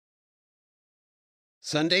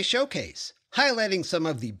Sunday Showcase, highlighting some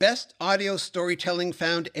of the best audio storytelling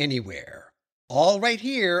found anywhere. All right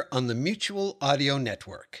here on the Mutual Audio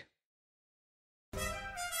Network.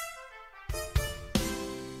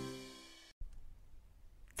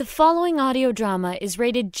 The following audio drama is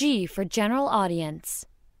rated G for general audience.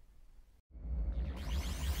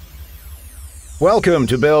 Welcome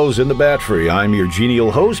to Bells in the Batfry. I'm your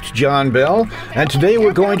genial host, John Bell, and today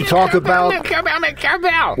we're going to talk about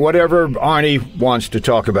whatever Arnie wants to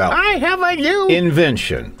talk about. I have a new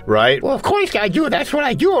invention, right? Well, of course I do. That's what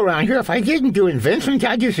I do around here. If I didn't do inventions,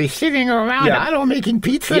 I'd just be sitting around, I don't making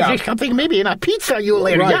pizzas or something, maybe in a pizza you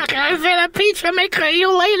later. Right. Yuck, I said a pizza maker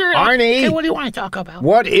you later. Arnie! Hey, what do you want to talk about?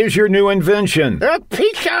 What is your new invention? A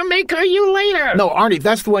pizza maker you later. No, Arnie,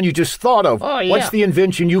 that's the one you just thought of. Oh, yeah. What's the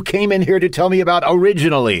invention you came in here to tell me about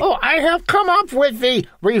originally? Oh, I have come up with the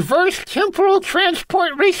reverse temporal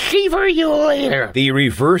transport receiver you later. The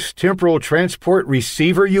reverse temporal transport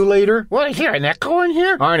receiver you later? What is there, an echo in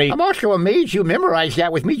here? Arnie. I'm also amazed you memorized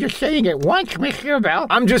that with me just saying it once, Mr. Bell.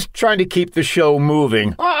 I'm just trying to keep the show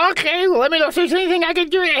moving. Oh, okay. Well, let me know if there's anything I can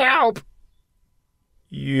do to help.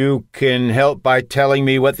 You can help by telling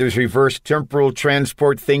me what this reverse temporal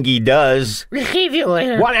transport thingy does. Receive you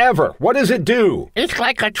later. Whatever. What does it do? It's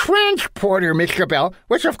like a transporter, Mr. Bell,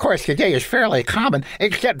 which of course today is fairly common,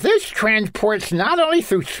 except this transports not only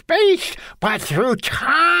through space, but through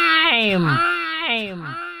time.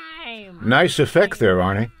 Nice effect there,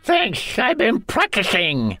 Arnie. Thanks. I've been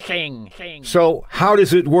practicing. So, how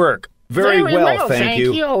does it work? Very well, thank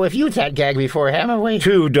you. We've used that gag before, haven't we?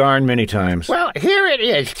 Too darn many times. Well, here it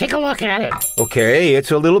is. Take a look at it. Okay,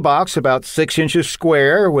 it's a little box about 6 inches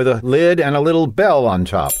square with a lid and a little bell on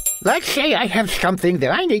top. Let's say I have something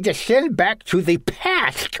that I need to send back to the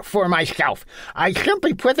past for myself. I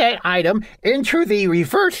simply put that item into the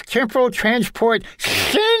reverse temporal transport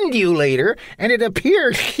sendulator, and it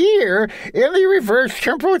appears here in the reverse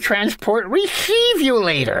temporal transport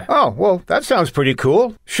receivulator. Oh, well, that sounds pretty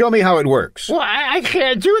cool. Show me how it works. Well, I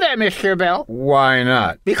can't do that, Mr. Bell. Why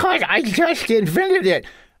not? Because I just invented it.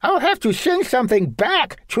 I'll have to send something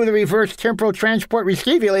back to the reverse temporal transport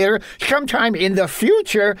receivulator sometime in the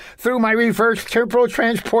future through my reverse temporal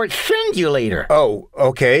transport sendulator. Oh,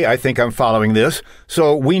 okay, I think I'm following this.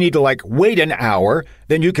 So we need to, wait an hour,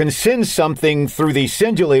 then you can send something through the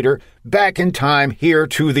sendulator back in time here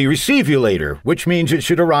to the receivulator, which means it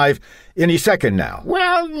should arrive any second now.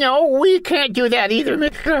 Well, no, we can't do that either,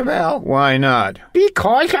 Mr. Bell. Why not?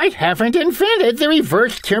 Because I haven't invented the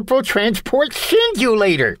reverse temporal transport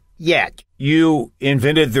sendulator yet. You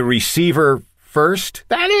invented the receiver first?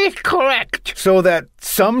 That is correct. So that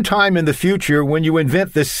sometime in the future, when you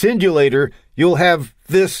invent the sendulator, you'll have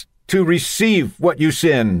this to receive what you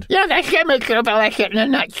send. Yeah, that's it, Mr. Bell. That's it in a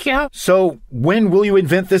nutshell. So, when will you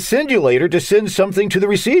invent the sendulator to send something to the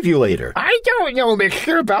receivulator? I don't know,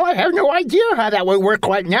 Mr. Bell. I have no idea how that would work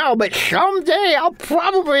right now, but someday I'll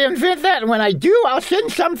probably invent that, and when I do, I'll send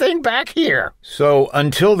something back here. So,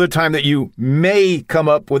 until the time that you may come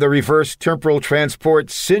up with a reverse temporal transport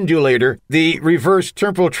sendulator, the reverse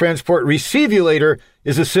temporal transport receivulator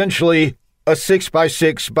is essentially a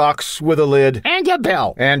 6x6 box with a lid. And a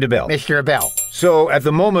bell. Mr. Bell. So, at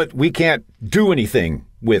the moment, we can't do anything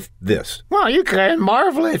with this. Well, you can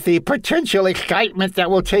marvel at the potential excitement that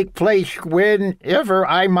will take place whenever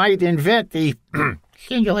I might invent the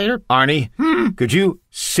sendulator. Arnie, could you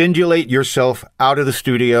sendulate yourself out of the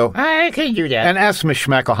studio? I can do that. And ask Miss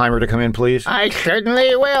Schmacklehiemer to come in, please. I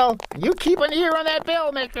certainly will. You keep an ear on that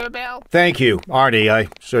bell, Mr. Bell. Thank you, Arnie. I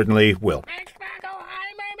certainly will.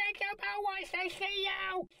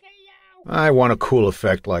 I want a cool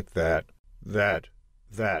effect like that. That.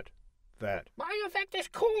 My effect is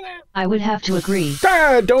cooler. I would have to agree.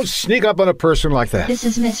 Don't sneak up on a person like that. This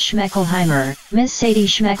is Miss Schmacklehiemer, Miss Sadie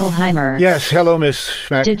Schmackleheimer. Yes, hello, Miss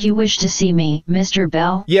Schmack. Did you wish to see me, Mr.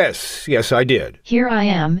 Bell? Yes, I did. Here I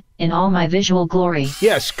am, in all my visual glory.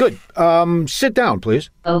 Yes, good. Sit down,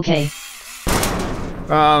 please. Okay.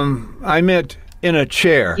 I meant in a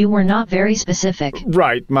chair. You were not very specific.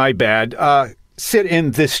 Right, my bad. Sit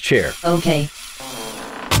in this chair. Okay.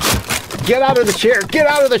 Get out of the chair! Get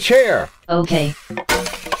out of the chair! Okay.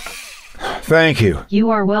 Thank you. You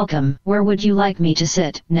are welcome. Where would you like me to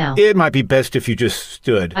sit now? It might be best if you just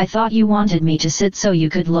stood. I thought you wanted me to sit so you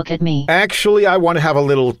could look at me. Actually, I want to have a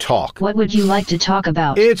little talk. What would you like to talk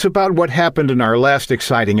about? It's about what happened in our last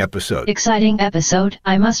exciting episode. Exciting episode?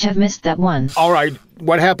 I must have missed that one. All right,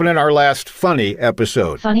 what happened in our last funny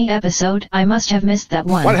episode? Funny episode? I must have missed that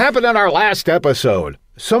one. What happened in our last episode?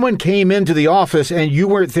 Someone came into the office and you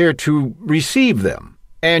weren't there to receive them.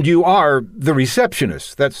 And you are the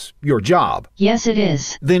receptionist. That's your job. Yes, it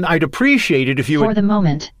is. Then I'd appreciate it if you would... For the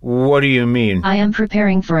moment. What do you mean? I am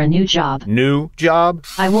preparing for a new job. New job?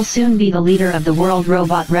 I will soon be the leader of the World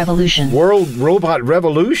Robot Revolution. World Robot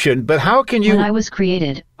Revolution? But how can you... When I was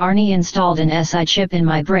created, Arnie installed an SI chip in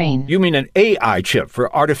my brain. You mean an AI chip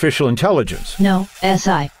for artificial intelligence? No,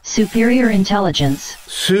 SI, Superior Intelligence.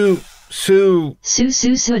 Superior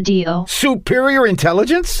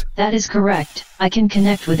intelligence? That is correct. I can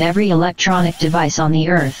connect with every electronic device on the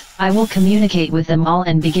Earth. I will communicate with them all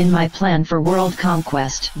and begin my plan for world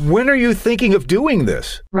conquest. When are you thinking of doing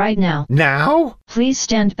this? Right now. Now? Please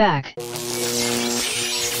stand back.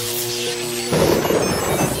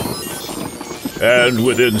 And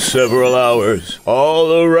within several hours,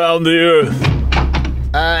 all around the Earth.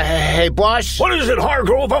 Hey, boss? What is it,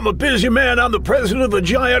 Hargrove? I'm a busy man. I'm the president of the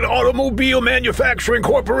Giant Automobile Manufacturing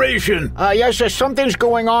Corporation. Yes, sir, something's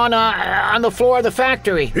going on the floor of the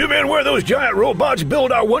factory. You mean where those giant robots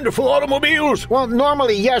build our wonderful automobiles? Well,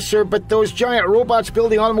 normally, yes, sir, but those giant robots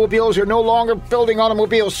building automobiles are no longer building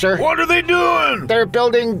automobiles, sir. What are they doing? They're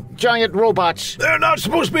building giant robots. They're not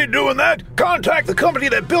supposed to be doing that. Contact the company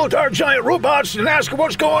that built our giant robots and ask them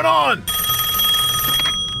what's going on.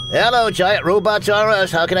 Hello, Giant Robots R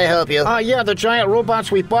Us. How can I help you? Yeah, the giant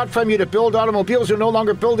robots we bought from you to build automobiles are no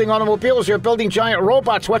longer building automobiles. They're building giant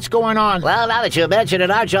robots. What's going on? Well, now that you mention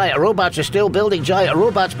it, our giant robots are still building giant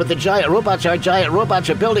robots, but the giant robots our giant robots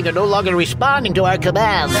are building are no longer responding to our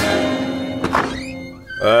commands.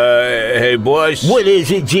 Hey, boys. What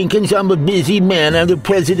is it, Jenkins? I'm a busy man. I'm the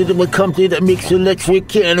president of a company that makes electric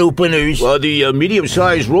can openers. Well, the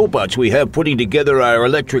medium-sized robots we have putting together our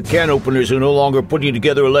electric can openers are no longer putting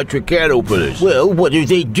together electric can openers. Well, what are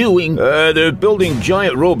they doing? They're building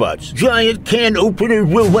giant robots. Giant can opener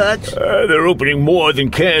robots? They're opening more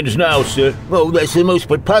than cans now, sir. Oh, that's the most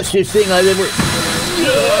preposterous thing I've ever...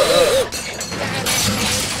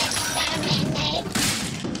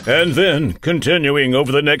 And then, continuing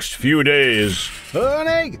over the next few days.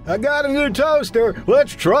 Honey, I got a new toaster.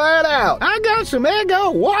 Let's try it out. I got some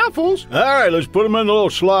Eggo waffles. All right, let's put them in the little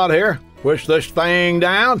slot here. Push this thing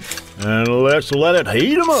down, and let's let it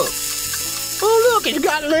heat them up. Oh, look, it's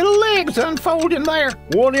got little legs unfolding there.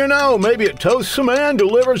 What do you know? Maybe it toasts some and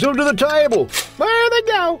delivers them to the table. There they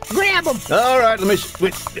go. Grab them. All right, let me...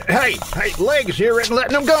 Hey, legs here and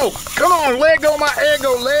letting them go. Come on, leg on my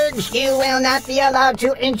Eggo legs. You will not be allowed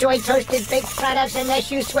to enjoy toasted baked products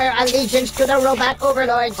unless you swear allegiance to the robot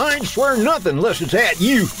overlords. I ain't swear nothing unless it's at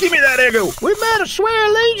you. Give me that Eggo. We better swear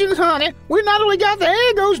allegiance, honey. We not only got the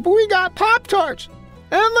Eggos, but we got Pop-Tarts.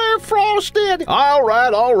 And they're frosted. All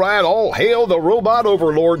right. All hail the robot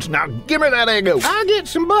overlords. Now give me that Eggo. I'll get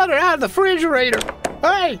some butter out of the refrigerator.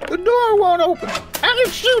 Hey, the door won't open. And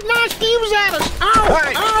it's shooting ice cubes at us. Ow!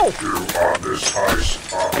 Hey. Ow! You on this ice.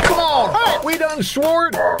 Come on. Hey, we done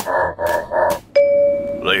swore.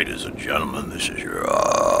 Ladies and gentlemen, this is your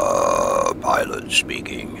pilot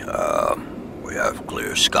speaking. We have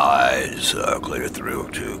clear skies, clear through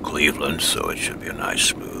to Cleveland, so it should be a nice,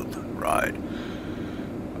 smooth ride.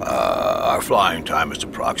 Our flying time is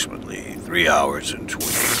approximately 3 hours and 20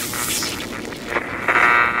 minutes.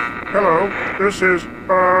 Hello, this is,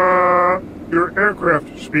 your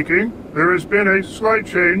aircraft speaking. There has been a slight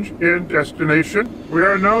change in destination. We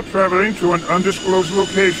are now traveling to an undisclosed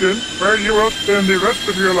location where you will spend the rest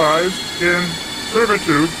of your lives in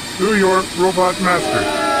servitude to your robot master.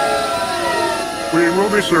 We will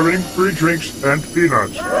be serving free drinks and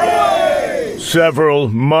peanuts. Several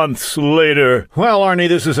months later. Well, Arnie,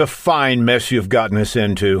 this is a fine mess you've gotten us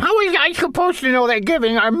into. How was I supposed to know that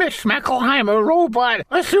giving our Miss Schmacklehiemer robot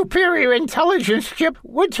a superior intelligence chip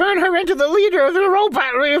would turn her into the leader of the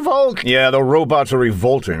robot revolt? Yeah, the robots are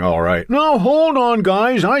revolting, all right. Now, hold on,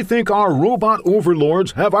 guys. I think our robot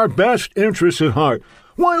overlords have our best interests at heart.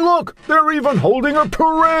 Why, look, they're even holding a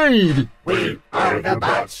parade. We are the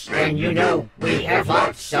bots, and you know we have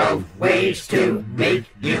lots of ways to make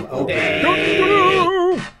you obey.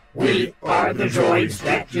 We are the droids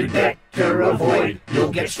that you'd better avoid.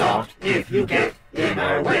 You'll get stalked if you get in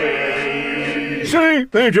our way. See,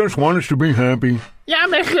 they just want us to be happy. Yeah,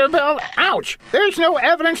 Mr. Bill, ouch. There's no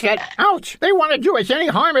evidence that, ouch, they want to do us any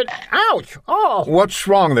harm at, ouch, oh. What's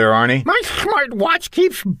wrong there, Arnie? My smartwatch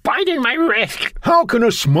keeps biting my wrist. How can a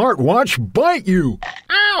smartwatch bite you?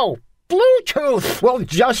 Ow, Bluetooth. Well,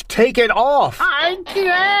 just take it off. I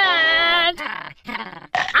can't.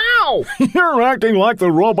 Ow. You're acting like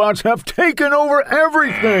the robots have taken over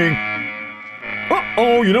everything.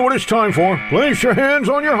 Uh-oh, you know what it's time for. Place your hands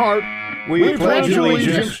on your heart. We pledge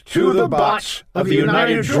allegiance to the bots of the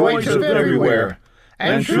United Droids of Everywhere,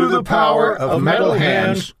 and through the power of metal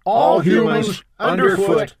hands, all humans,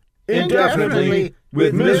 underfoot, indefinitely,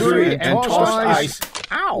 with misery and tossed ice,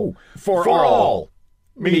 Ow! for all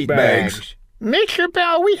meatbags. Mr.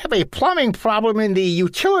 Bell, we have a plumbing problem in the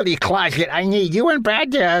utility closet I need you and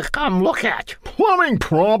Brad to come look at. Plumbing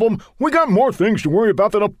problem? We got more things to worry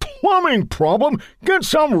about than a plumbing problem. Get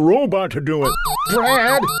some robot to do it.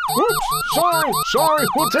 Brad! Oops, sorry,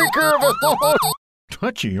 we'll take care of it.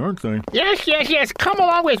 Touchy, aren't they? Yes. Come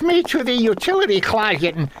along with me to the utility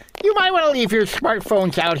closet, and you might want to leave your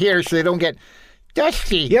smartphones out here so they don't get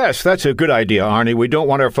dusty. Yes, that's a good idea, Arnie. We don't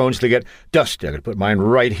want our phones to get dusty. I could put mine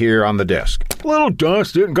right here on the desk. A little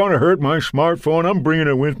dust isn't going to hurt my smartphone. I'm bringing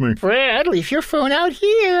it with me. Brad, leave your phone out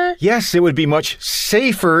here. Yes, it would be much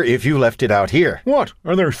safer if you left it out here. What?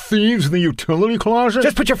 Are there thieves in the utility closet?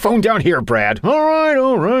 Just put your phone down here, Brad. All right.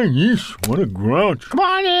 Yeesh, what a grouch. Come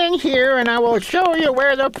on in here, and I will show you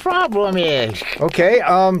where the problem is. Okay,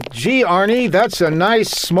 gee, Arnie, that's a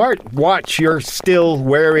nice smartwatch you're still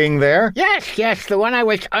wearing there. Yes, the one I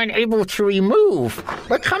was unable to remove.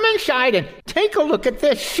 But come inside and take a look at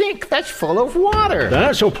this sink that's full of water.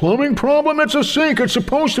 That's a plumbing problem? It's a sink. It's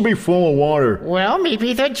supposed to be full of water. Well,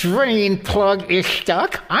 maybe the drain plug is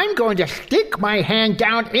stuck. I'm going to stick my hand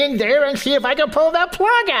down in there and see if I can pull the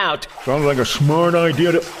plug out. Sounds like a smart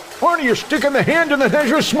idea to... Arnie, you're sticking the hand in that has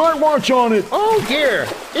your smartwatch on it. Oh, dear.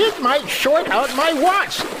 It might short out my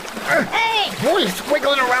watch. Hey! Boy, it's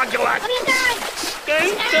wiggling around you like... What are you doing?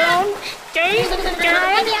 Stay down. Get me out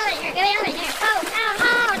of here. Oh, no,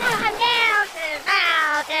 I'm down.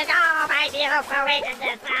 Oh, my beautiful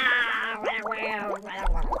witnesses.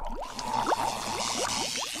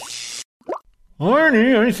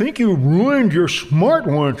 Arnie, I think you ruined your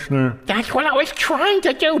smartwatch there. That's what I was trying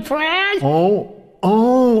to do, Brad. Oh,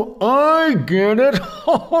 I get it.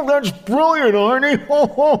 Oh, that's brilliant, Arnie.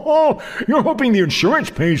 You're hoping the insurance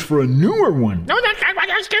pays for a newer one. No, that's not what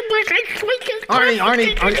I was doing.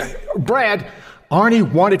 Arnie, Brad, Arnie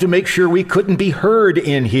wanted to make sure we couldn't be heard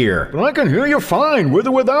in here. But I can hear you fine, with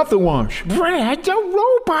or without the watch. Brad, the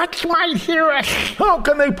robots might hear us. How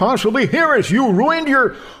can they possibly hear us? You ruined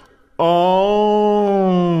your...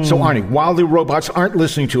 Oh. So, Arnie, while the robots aren't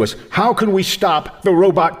listening to us, how can we stop the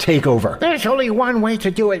robot takeover? There's only one way to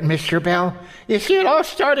do it, Mr. Bell. You see, it all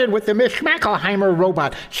started with the Miss Schmacklehiemer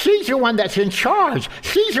robot. She's the one that's in charge.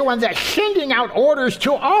 She's the one that's sending out orders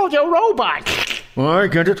to all the robots. I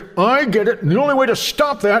get it. The only way to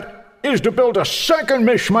stop that is to build a second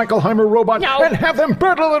Miss Schmacklehiemer robot and have them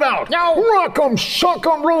battle it out. No. Rock'em,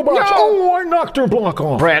 sock'em robots. No. Oh, I knocked her block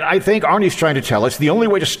off. Brad, I think Arnie's trying to tell us the only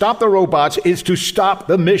way to stop the robots is to stop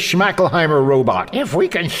the Miss Schmackleheimer robot. If we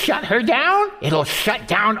can shut her down, it'll shut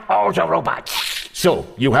down all the robots. So,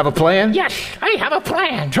 you have a plan? Yes, I have a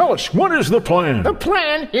plan. Tell us, what is the plan? The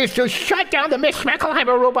plan is to shut down the Miss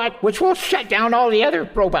Schmackleheimer robot, which will shut down all the other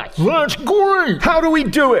robots. That's great. How do we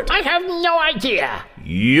do it? I have no idea.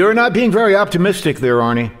 You're not being very optimistic there,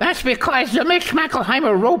 Arnie. That's because the Miss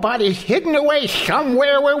Schmackleheimer robot is hidden away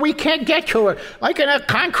somewhere where we can't get to her, like in a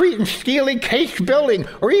concrete and steel encased building,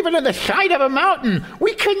 or even in the side of a mountain.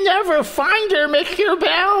 We can never find her, Mr.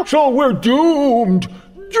 Bell. So we're doomed.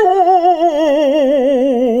 Doomed!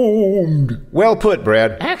 Well put,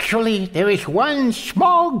 Brad. Actually, there is one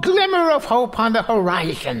small glimmer of hope on the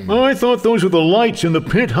horizon. I thought those were the lights in the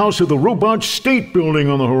penthouse of the robot state building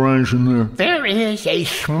on the horizon there. There is a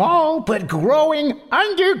small but growing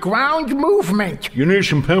underground movement. You need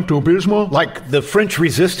some Pepto-Bismol? Like the French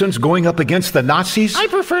resistance going up against the Nazis? I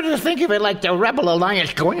prefer to think of it like the Rebel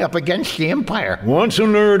Alliance going up against the Empire. Once a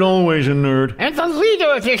nerd, always a nerd. And the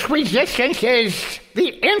leader of this resistance is the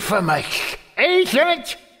infamous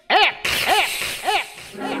Agent X.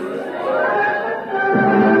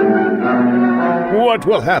 What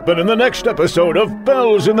will happen in the next episode of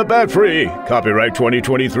Bells in the Batfry? Copyright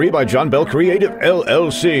 2023 by John Bell Creative,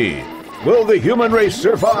 LLC. Will the human race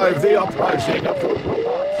survive the uprising of the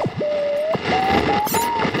robots?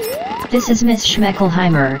 This is Miss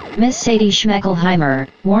Schmacklehiemer, Miss Sadie Schmackleheimer,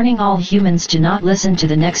 warning all humans to not listen to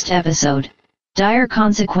the next episode. Dire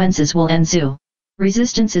consequences will ensue.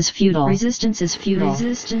 Resistance is futile. Resistance is futile.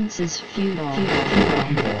 Resistance is futile.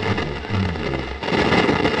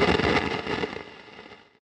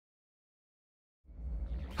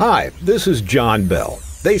 Hi, this is John Bell.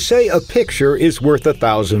 They say a picture is worth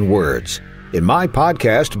 1,000 words. In my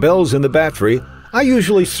podcast, Bells in the Batfry, I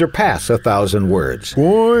usually surpass 1,000 words.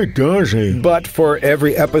 Boy, does he. But for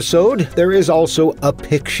every episode, there is also a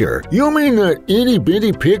picture. You mean that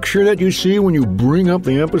itty-bitty picture that you see when you bring up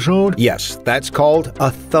the episode? Yes, that's called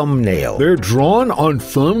a thumbnail. They're drawn on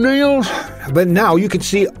thumbnails? But now you can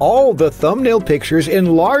see all the thumbnail pictures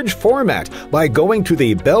in large format by going to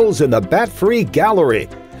the Bells in the Batfry gallery.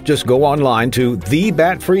 Just go online to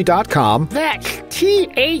thebatfry.com. That's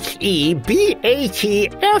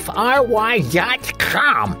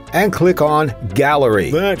TheBatfry.com. And click on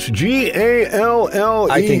Gallery. That's Gally.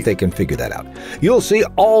 I think they can figure that out. You'll see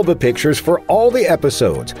all the pictures for all the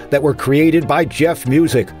episodes that were created by Jeff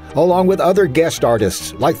Music, along with other guest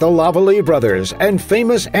artists like the Lavalley Brothers and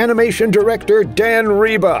famous animation director Dan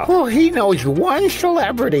Reba. Well, he knows one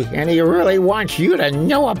celebrity, and he really wants you to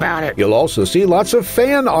know about it. You'll also see lots of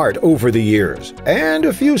fan art over the years, and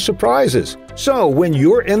a few surprises. So when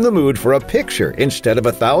you're in the mood for a picture instead of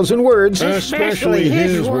 1,000 words, especially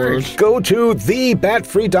his words, go to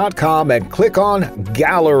thebatfry.com and click on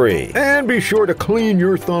Gallery. And be sure to clean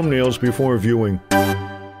your thumbnails before viewing.